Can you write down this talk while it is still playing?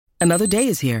Another day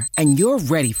is here, and you're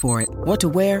ready for it. What to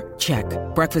wear? Check.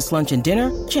 Breakfast, lunch, and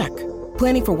dinner? Check.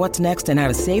 Planning for what's next and how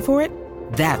to save for it?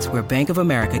 That's where Bank of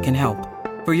America can help.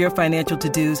 For your financial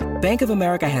to-dos, Bank of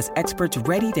America has experts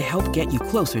ready to help get you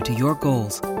closer to your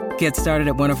goals. Get started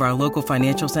at one of our local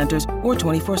financial centers or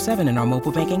 24/7 in our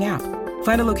mobile banking app.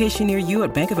 Find a location near you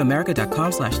at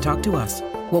bankofamerica.com/talktous.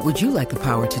 What would you like the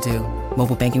power to do?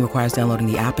 Mobile banking requires downloading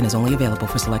the app and is only available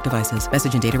for select devices.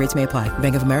 Message and data rates may apply.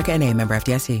 Bank of America N.A., member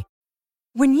FDIC.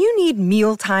 When you need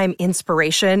mealtime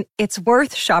inspiration, it's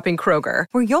worth shopping Kroger,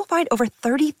 where you'll find over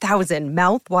 30,000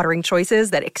 mouth-watering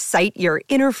choices that excite your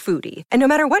inner foodie. And no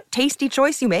matter what tasty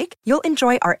choice you make, you'll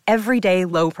enjoy our everyday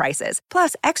low prices,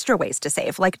 plus extra ways to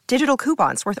save, like digital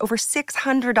coupons worth over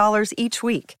 $600 each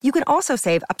week. You can also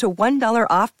save up to $1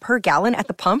 off per gallon at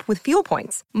the pump with fuel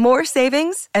points. More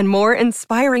savings and more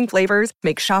inspiring flavors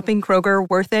make shopping Kroger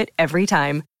worth it every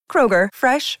time. Kroger,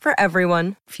 fresh for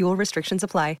everyone. Fuel restrictions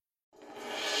apply.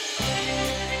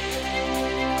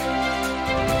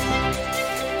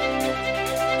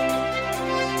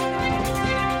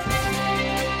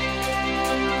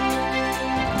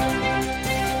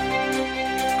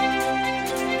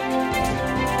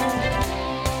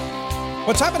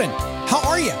 What's happening? How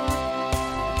are you?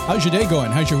 How's your day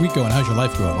going? How's your week going? How's your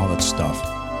life going? All that stuff.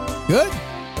 Good?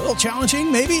 A little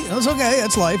challenging, maybe? That's okay.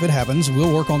 That's life. It happens.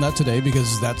 We'll work on that today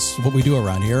because that's what we do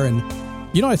around here. And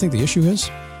you know what I think the issue is?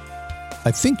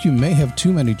 I think you may have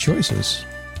too many choices.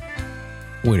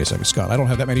 Wait a second, Scott. I don't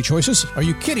have that many choices? Are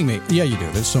you kidding me? Yeah, you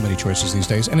do. There's so many choices these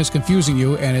days. And it's confusing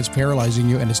you, and it's paralyzing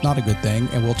you, and it's not a good thing.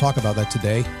 And we'll talk about that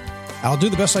today. I'll do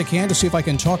the best I can to see if I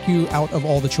can talk you out of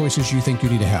all the choices you think you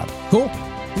need to have. Cool?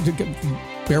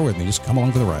 Bear with me. Just come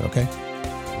along for the ride, okay?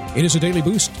 It is a daily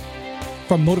boost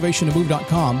from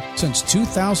motivationtomove.com since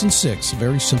 2006.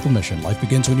 Very simple mission. Life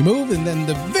begins when you move, and then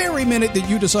the very minute that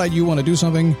you decide you want to do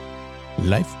something,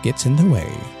 life gets in the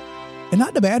way. And not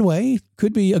in a bad way.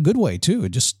 Could be a good way, too.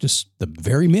 Just the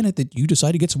very minute that you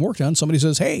decide to get some work done, somebody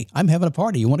says, hey, I'm having a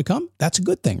party. You want to come? That's a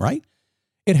good thing, right?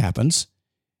 It happens.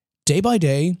 Day by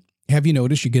day, have you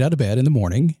noticed you get out of bed in the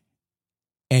morning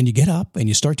and you get up and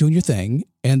you start doing your thing,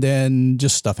 and then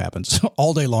just stuff happens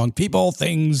all day long. People,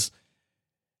 things,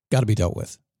 got to be dealt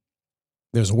with.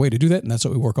 There's a way to do that, and that's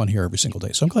what we work on here every single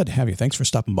day. So I'm glad to have you. Thanks for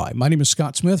stopping by. My name is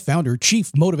Scott Smith, founder,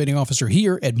 chief motivating officer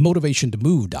here at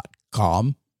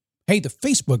motivationtomove.com. Hey, the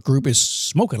Facebook group is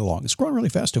smoking along. It's growing really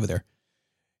fast over there.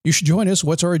 You should join us.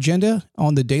 What's our agenda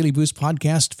on the Daily Boost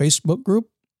Podcast Facebook group?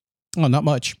 Oh, not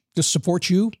much. Just support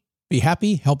you, be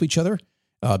happy, help each other,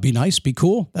 be nice, be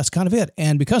cool. That's kind of it.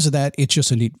 And because of that, it's just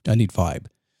a neat vibe.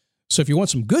 So if you want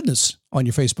some goodness on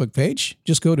your Facebook page,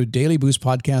 just go to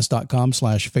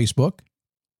dailyboostpodcast.com/Facebook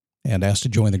and ask to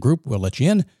join the group. We'll let you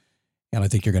in. And I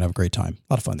think you're going to have a great time.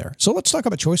 A lot of fun there. So let's talk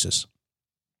about choices.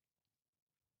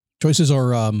 Choices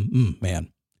are,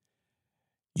 man,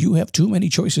 you have too many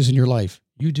choices in your life.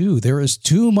 You do. There is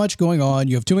too much going on.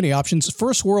 You have too many options.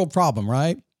 First world problem,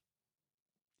 right?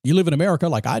 You live in America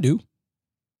like I do.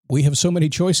 We have so many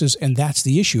choices, and that's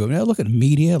the issue. I mean, look at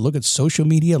media, look at social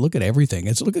media, look at everything.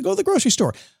 Go to the grocery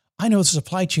store. I know the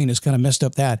supply chain has kind of messed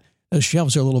up that. Those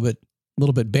shelves are a little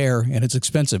bit bare, and it's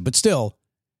expensive. But still,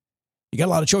 you got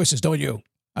a lot of choices, don't you?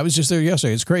 I was just there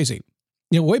yesterday. It's crazy.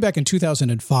 You know, way back in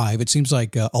 2005, it seems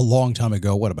like a long time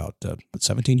ago. What about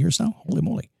 17 years now? Holy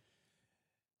moly.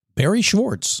 Barry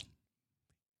Schwartz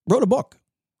wrote a book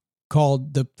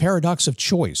called The Paradox of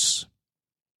Choice.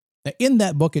 Now, in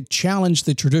that book, it challenged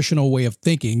the traditional way of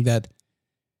thinking that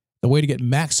the way to get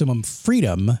maximum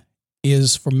freedom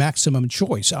is for maximum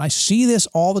choice. And I see this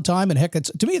all the time. And heck,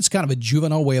 to me, it's kind of a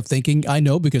juvenile way of thinking. I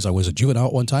know because I was a juvenile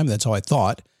at one time. That's how I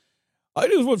thought. I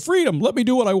just want freedom. Let me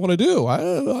do what I want to do. I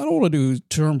don't want to do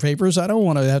term papers. I don't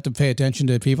want to have to pay attention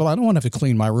to people. I don't want to have to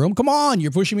clean my room. Come on,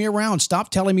 you're pushing me around. Stop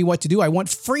telling me what to do. I want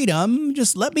freedom.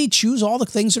 Just let me choose all the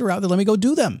things that are out there. Let me go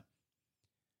do them.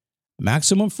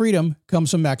 Maximum freedom comes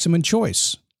from maximum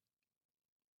choice.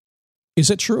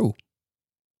 Is it true?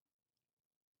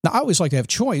 Now, I always like to have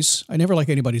choice. I never like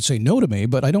anybody to say no to me,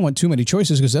 but I don't want too many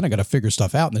choices because then I got to figure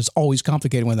stuff out, and it's always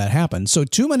complicated when that happens. So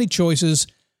too many choices,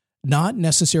 not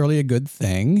necessarily a good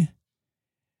thing.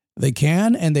 They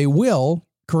can and they will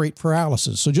create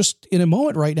paralysis. So just in a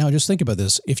moment right now, just think about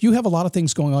this. If you have a lot of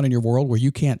things going on in your world where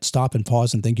you can't stop and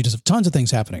pause and think, you just have tons of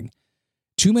things happening,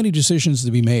 too many decisions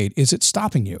to be made, is it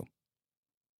stopping you?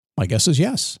 My guess is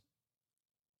yes.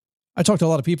 I talk to a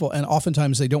lot of people, and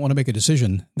oftentimes they don't want to make a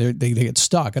decision. They get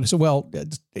stuck. And I said, well,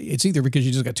 it's either because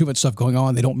you just got too much stuff going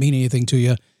on, they don't mean anything to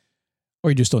you,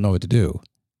 or you just don't know what to do.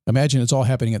 Imagine it's all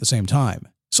happening at the same time.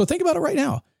 So think about it right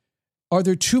now. Are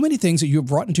there too many things that you've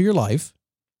brought into your life?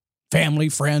 Family,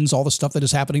 friends, all the stuff that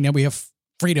is happening now. We have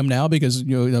freedom now because,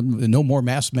 no more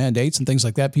mask mandates and things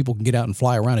like that. People can get out and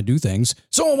fly around and do things.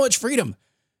 So much freedom.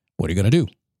 What are you going to do?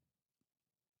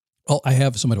 Well, I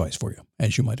have some advice for you,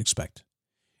 as you might expect.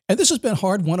 And this has been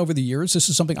hard won over the years. This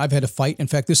is something I've had to fight. In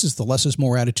fact, this is the less is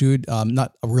more attitude. I'm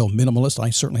not a real minimalist. I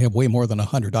certainly have way more than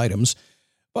 100 items.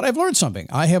 But I've learned something.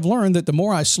 I have learned that the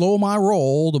more I slow my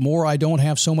roll, the more I don't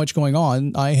have so much going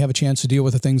on, I have a chance to deal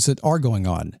with the things that are going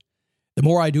on. The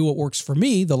more I do what works for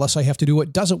me, the less I have to do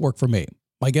what doesn't work for me.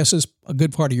 My guess is a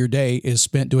good part of your day is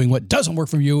spent doing what doesn't work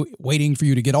for you, waiting for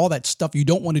you to get all that stuff you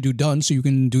don't want to do done so you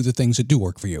can do the things that do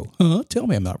work for you. Tell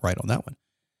me I'm not right on that one.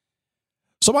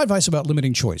 So my advice about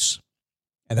limiting choice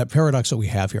and that paradox that we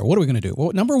have here, what are we going to do?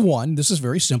 Well, number one, this is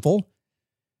very simple.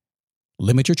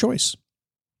 Limit your choice.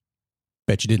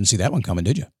 Bet you didn't see that one coming,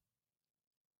 did you?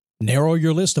 Narrow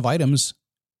your list of items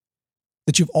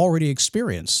that you've already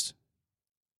experienced.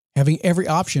 Having every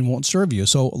option won't serve you.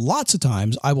 So lots of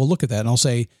times I will look at that and I'll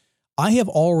say, I have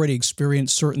already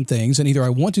experienced certain things and either I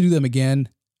want to do them again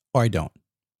or I don't.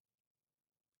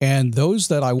 And those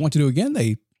that I want to do again,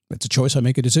 it's a choice. I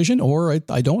make a decision, or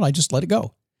I don't. I just let it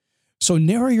go. So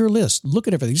narrow your list. Look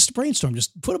at everything. Just brainstorm.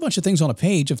 Just put a bunch of things on a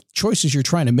page of choices you're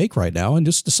trying to make right now and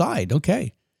just decide,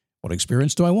 okay, what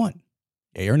experience do I want?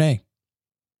 Yay or nay?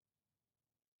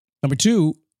 Number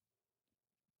two,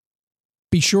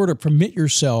 be sure to permit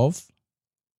yourself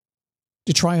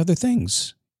to try other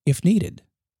things if needed,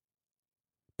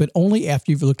 but only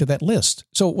after you've looked at that list.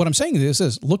 So what I'm saying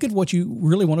is look at what you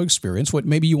really want to experience, what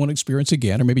maybe you want to experience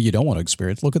again, or maybe you don't want to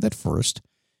experience. Look at that first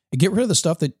and get rid of the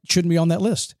stuff that shouldn't be on that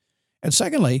list. And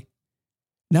secondly,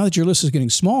 now that your list is getting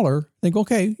smaller, think,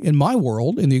 okay, in my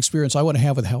world, in the experience I want to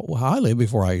have with how I live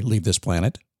before I leave this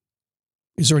planet,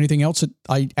 is there anything else that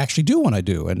I actually do want to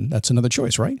do? And that's another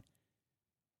choice, right?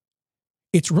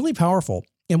 It's really powerful.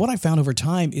 And what I found over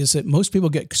time is that most people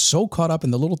get so caught up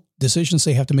in the little decisions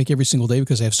they have to make every single day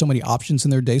because they have so many options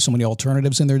in their day, so many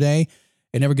alternatives in their day,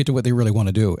 and never get to what they really want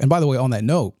to do. And by the way, on that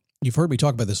note, you've heard me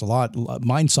talk about this a lot,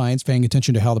 mind science, paying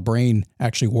attention to how the brain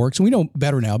actually works. And we know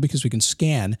better now because we can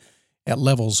scan at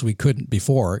levels we couldn't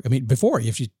before. I mean, before,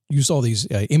 if you use all these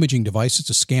imaging devices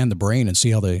to scan the brain and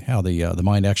see how the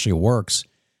mind actually works,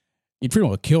 you'd pretty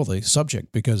much kill the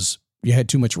subject because you had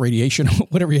too much radiation,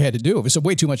 whatever you had to do. It was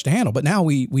way too much to handle. But now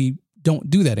we don't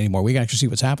do that anymore. We can actually see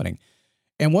what's happening.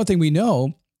 And one thing we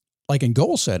know, like in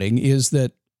goal setting, is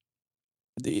that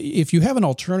if you have an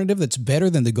alternative that's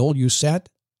better than the goal you set,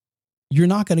 you're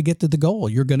not going to get to the goal.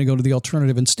 You're going to go to the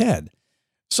alternative instead.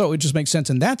 So it just makes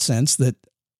sense in that sense that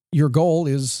your goal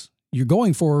is you're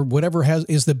going for whatever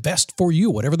is the best for you.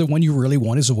 Whatever the one you really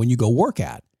want is the one you go work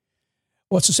at.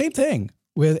 Well, it's the same thing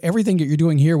with everything that you're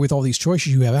doing here with all these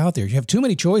choices you have out there. You have too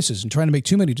many choices and trying to make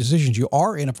too many decisions. You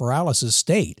are in a paralysis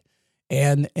state.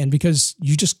 And because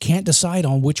you just can't decide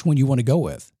on which one you want to go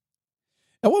with.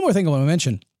 Now, one more thing I want to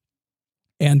mention.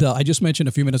 And I just mentioned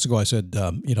a few minutes ago, I said,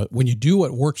 when you do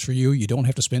what works for you, you don't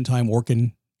have to spend time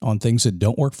working on things that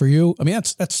don't work for you. I mean,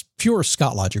 that's pure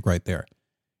Scott logic right there.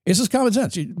 It's just common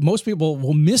sense. Most people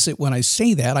will miss it when I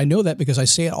say that. I know that because I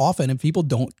say it often and people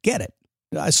don't get it.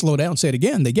 I slow down and say it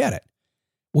again, they get it.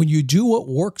 When you do what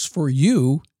works for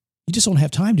you, you just don't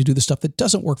have time to do the stuff that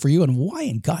doesn't work for you. And why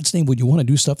in God's name would you want to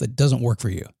do stuff that doesn't work for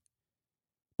you?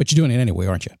 But you're doing it anyway,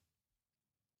 aren't you?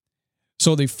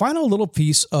 So the final little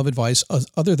piece of advice,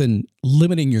 other than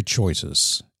limiting your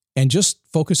choices and just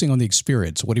focusing on the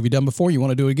experience. What have you done before? You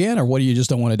want to do it again? Or what do you just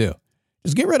don't want to do?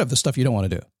 Just get rid of the stuff you don't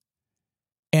want to do.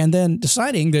 And then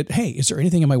deciding that, hey, is there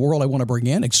anything in my world I want to bring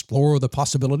in? Explore the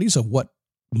possibilities of what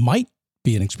might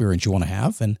be an experience you want to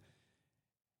have.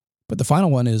 But the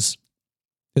final one is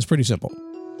pretty simple.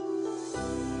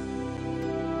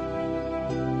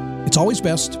 It's always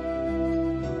best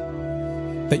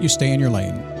that you stay in your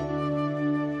lane.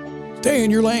 Stay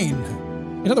in your lane.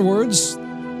 In other words,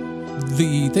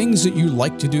 the things that you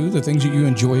like to do, the things that you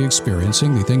enjoy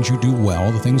experiencing, the things you do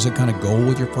well, the things that kind of go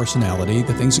with your personality,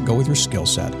 the things that go with your skill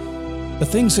set, the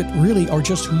things that really are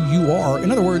just who you are.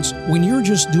 In other words, when you're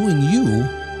just doing you,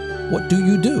 what do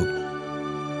you do?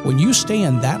 When you stay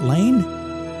in that lane,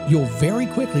 you'll very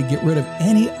quickly get rid of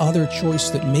any other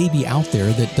choice that may be out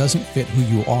there that doesn't fit who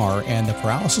you are, and the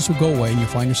paralysis will go away and you'll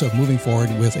find yourself moving forward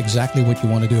with exactly what you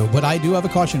want to do. But I do have a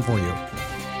caution for you.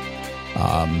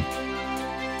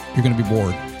 You're going to be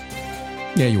bored.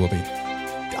 Yeah, you will be.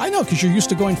 I know, because you're used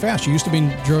to going fast. You're used to being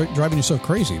driving yourself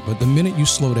crazy. But the minute you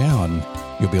slow down,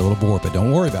 you'll be a little bored. But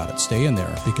don't worry about it. Stay in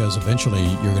there, because eventually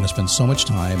you're going to spend so much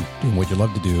time doing what you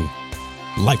love to do.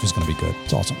 Life is going to be good.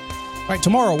 It's awesome. All right,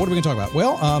 tomorrow, what are we going to talk about?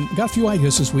 Well, got a few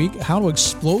ideas this week. How to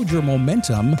explode your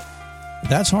momentum.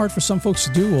 That's hard for some folks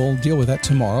to do. We'll deal with that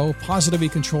tomorrow. Positively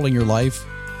controlling your life.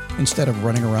 instead of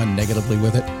running around negatively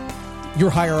with it. Your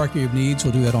hierarchy of needs,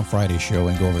 we'll do that on Friday's show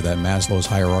and go over that Maslow's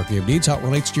hierarchy of needs, how it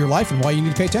relates to your life and why you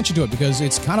need to pay attention to it, because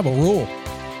it's kind of a rule.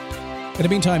 In the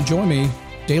meantime, join me,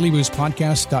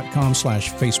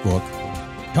 dailyboostpodcast.com/Facebook.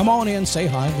 Come on in, say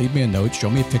hi, leave me a note, show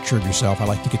me a picture of yourself. I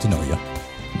like to get to know you.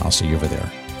 I'll see you over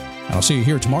there. And I'll see you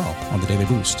here tomorrow on the Daily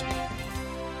Boost.